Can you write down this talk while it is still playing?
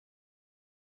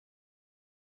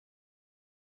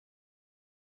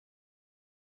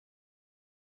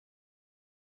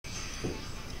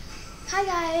Hi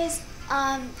guys.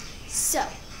 So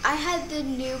I had the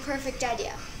new perfect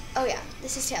idea. Oh yeah,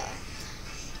 this is Taylor.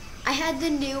 I had the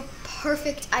new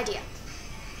perfect idea.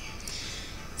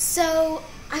 So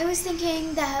I was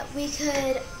thinking that we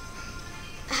could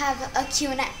have a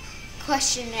Q&A,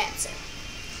 question and answer.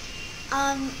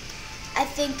 I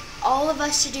think all of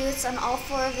us should do this on all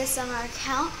four of this on our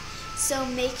account. So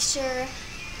make sure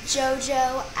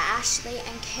JoJo, Ashley,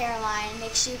 and Caroline,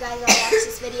 make sure you guys all watch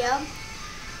this video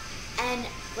and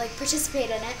participate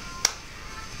in it.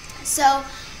 So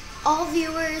all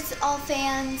viewers, all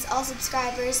fans, all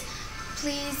subscribers,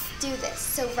 please do this.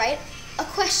 So write a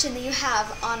question that you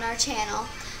have on our channel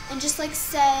and just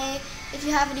say if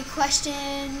you have any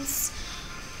questions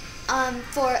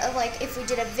for if we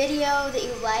did a video that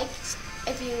you liked,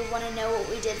 if you want to know what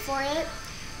we did for it,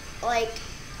 like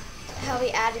how we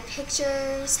added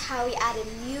pictures, how we added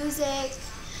music,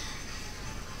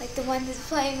 like the one that's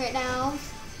playing right now.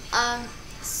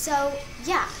 So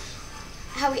yeah,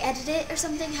 how we edited it or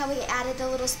something, how we added the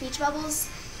little speech bubbles.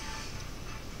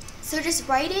 So just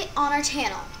write it on our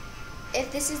channel.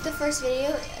 If this is the first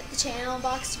video, the channel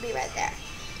box should be right there.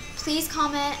 Please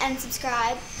comment and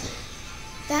subscribe.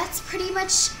 That's pretty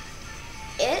much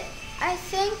it, I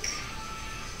think.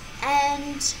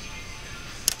 And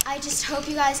I just hope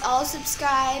you guys all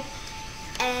subscribe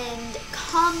and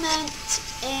comment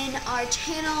in our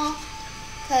channel,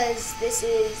 because this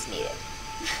is needed.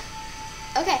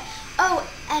 Okay. Oh,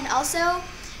 and also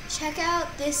check out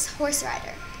this horse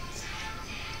rider.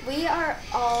 We are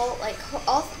all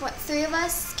three of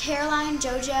us, Caroline,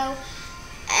 JoJo,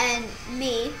 and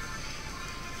me,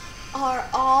 are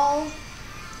all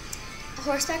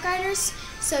horseback riders.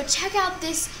 So check out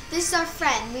this. This is our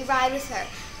friend. We ride with her.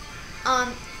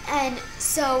 And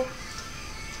so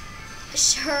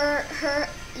her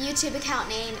YouTube account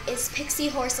name is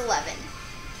PixieHorse11,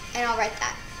 and I'll write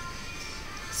that.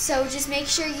 So just make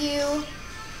sure you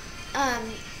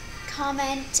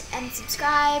comment and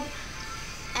subscribe,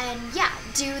 and yeah,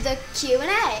 do the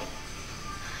Q&A.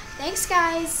 Thanks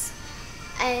guys,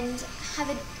 and have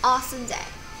an awesome day.